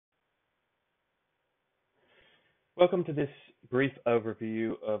Welcome to this brief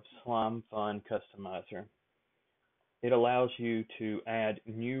overview of SlimefunCustomizer. It allows you to add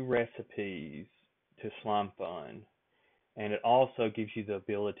new recipes to SlimeFun, and it also gives you the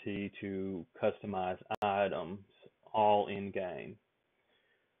ability to customize items all in game.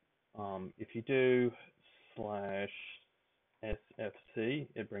 If you do /SFC,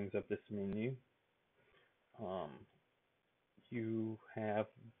 it brings up this menu. You have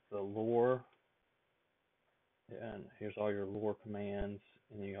the lore. And here's all your lore commands,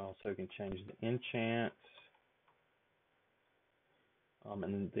 and you also can change the enchants.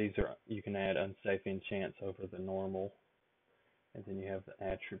 And these are, you can add unsafe enchants over the normal. And then you have the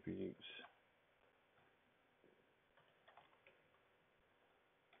attributes.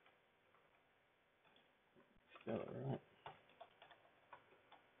 Spell it right.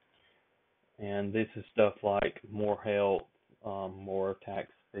 And this is stuff like more health, more attack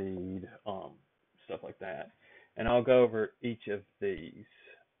speed, stuff like that. And I'll go over each of these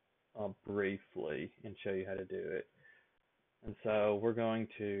briefly and show you how to do it. And so we're going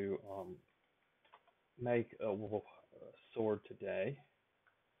to make a sword today.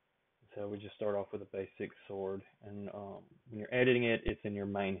 So we just start off with a basic sword, and when you're editing it, it's in your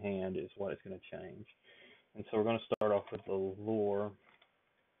main hand is what it's going to change. And so we're going to start off with the lore.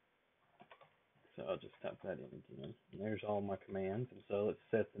 So I'll just type that in again. And there's all my commands. And so let's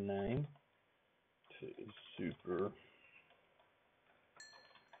set the name to Super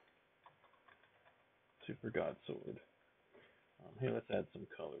God Sword. Here, let's add some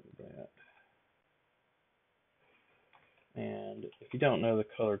color to that. And if you don't know the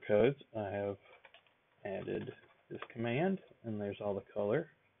color codes, I have added this command, and there's all the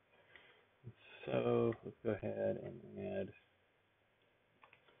color. So let's go ahead and add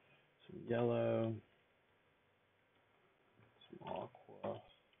some yellow, some aqua,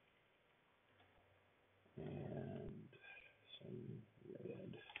 and some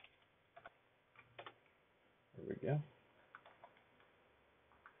red. There we go.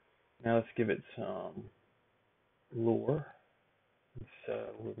 Now let's give it some lore. So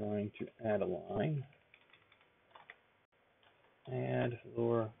we're going to add a line. Add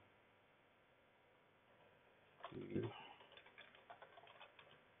lore to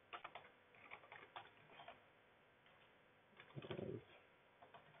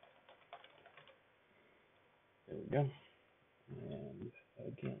there we go. And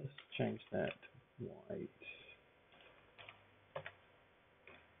again, let's change that to white.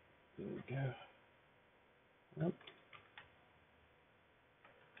 There we go. Yep.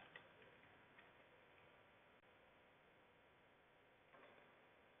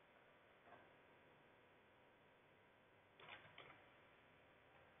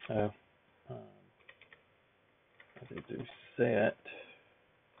 So I did do set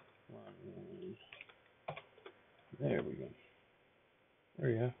line. There we go. There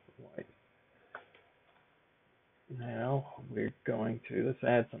we go. White. Now we're going to let's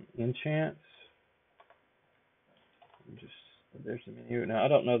add some enchants. There's the menu. Now I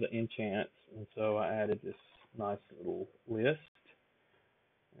don't know the enchants, and so I added this nice little list.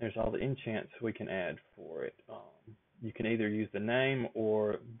 There's all the enchants we can add for it. You can either use the name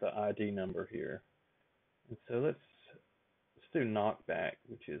or the ID number here. And so let's do knockback,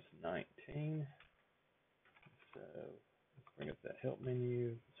 which is 19. So let's bring up that help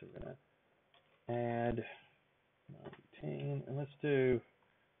menu. So we're gonna add 19, and let's do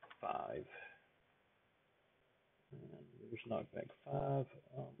 5. And there's knockback 5.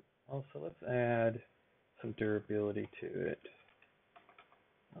 Also, let's add some durability to it.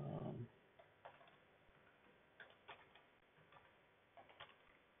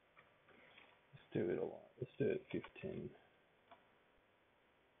 Let's do it a lot. Let's do it 15.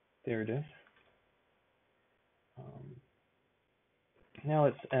 There it is. Now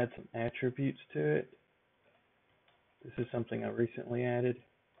let's add some attributes to it. This is something I recently added.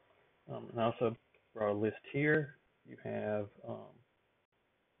 And also for our list here, you have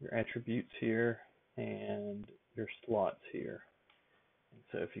your attributes here and your slots here. And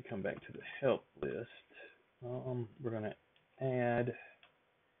so if you come back to the help list, we're going to add,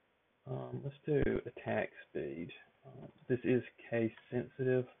 let's do attack speed. This is case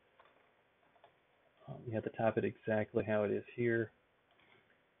sensitive. You have to type it exactly how it is here.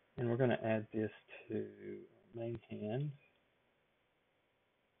 And we're going to add this to main hand.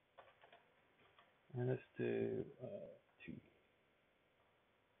 And let's do 2.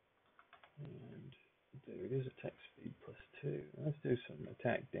 And there it is, attack speed plus 2. Let's do some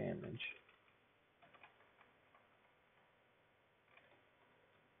attack damage.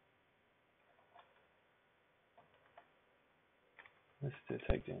 Let's do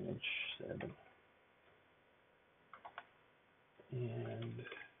attack damage 7. And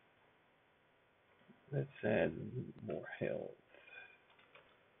let's add more health.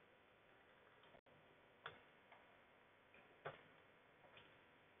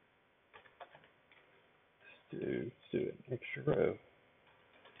 Let's do an extra row.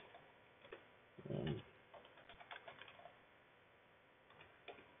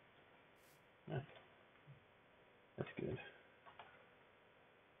 That's good.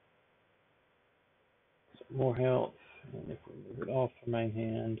 Some more health, and if we move it off the main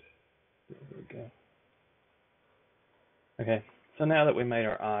hand, there we go. Okay, so now that we made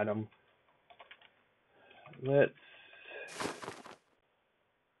our item, let's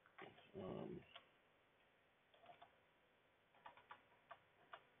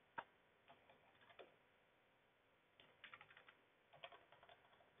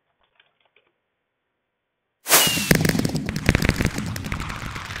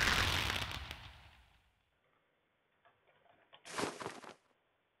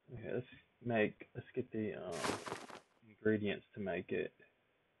let's get the ingredients to make it.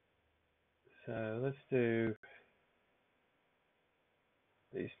 So let's do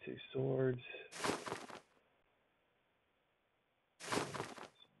these two swords. Some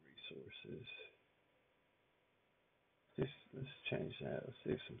resources. Let's change that. Let's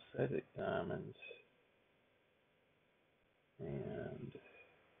do some synthetic diamonds and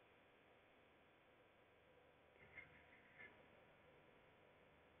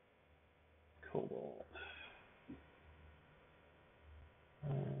cobalt.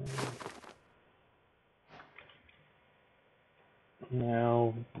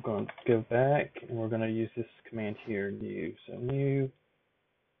 Now we're going to go back and we're going to use this command here, new. So new,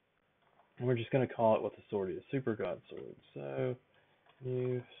 and we're just going to call it what the sword is, Super God Sword. So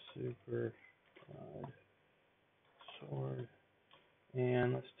new Super God Sword,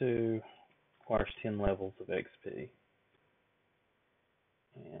 and let's do requires 10 levels of XP.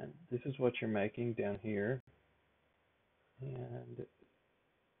 And this is what you're making down here, and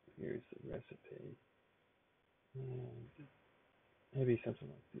here's the recipe, and maybe something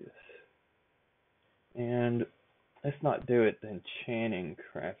like this. And let's not do it the enchanting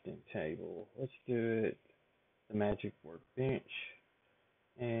crafting table. Let's do it the magic workbench.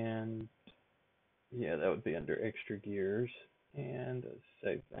 And yeah, that would be under extra gears. And let's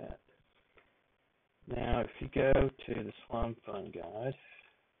save that. Now, if you go to the Slime Fun guide,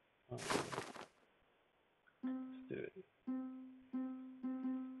 let's do it.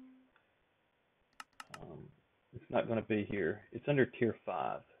 It's not going to be here. It's under tier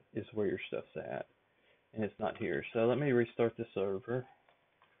 5 is where your stuff's at. And it's not here. So let me restart the server.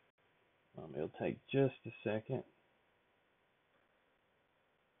 It'll take just a second.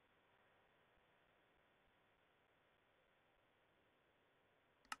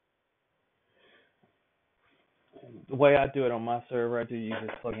 And the way I do it on my server, I do use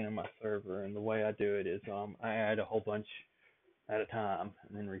this plugin on my server, and the way I do it is I add a whole bunch at a time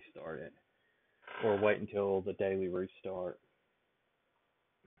and then restart it, or wait until the daily restart.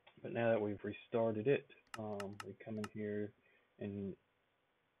 But now that we've restarted it, we come in here, and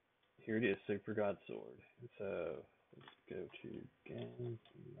here it is, Super God Sword. And so let's go to game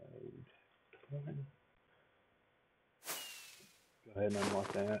mode 1. Go ahead and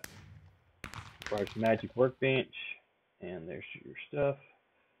unlock that. Requires magic workbench, and there's your stuff.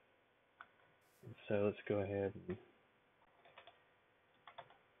 And so let's go ahead and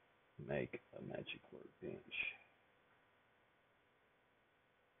make a magic workbench.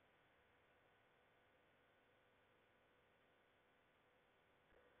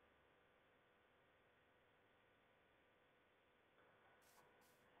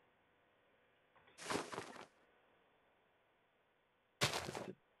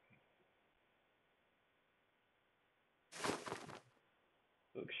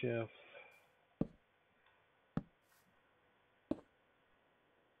 Bookshelf.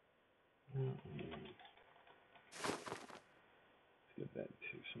 Let's go back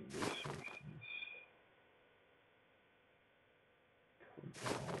to some resources.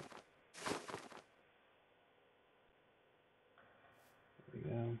 Cobalt. There we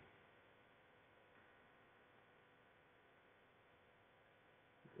go.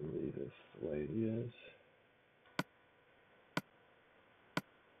 Leave this the way it is.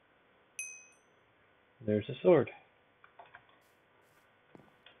 There's a sword.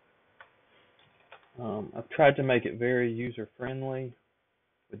 I've tried to make it very user-friendly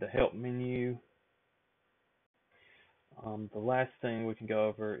with the help menu. The last thing we can go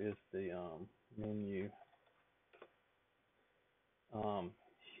over is the menu.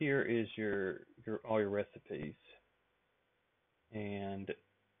 Here is your all your recipes, and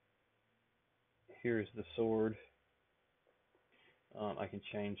here's the sword. I can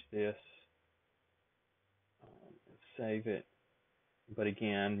change this, save it, but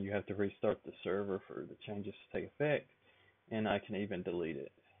again, you have to restart the server for the changes to take effect, and I can even delete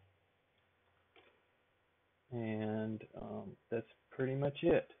it. And that's pretty much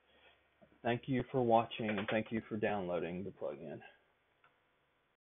it. Thank you for watching, and thank you for downloading the plugin.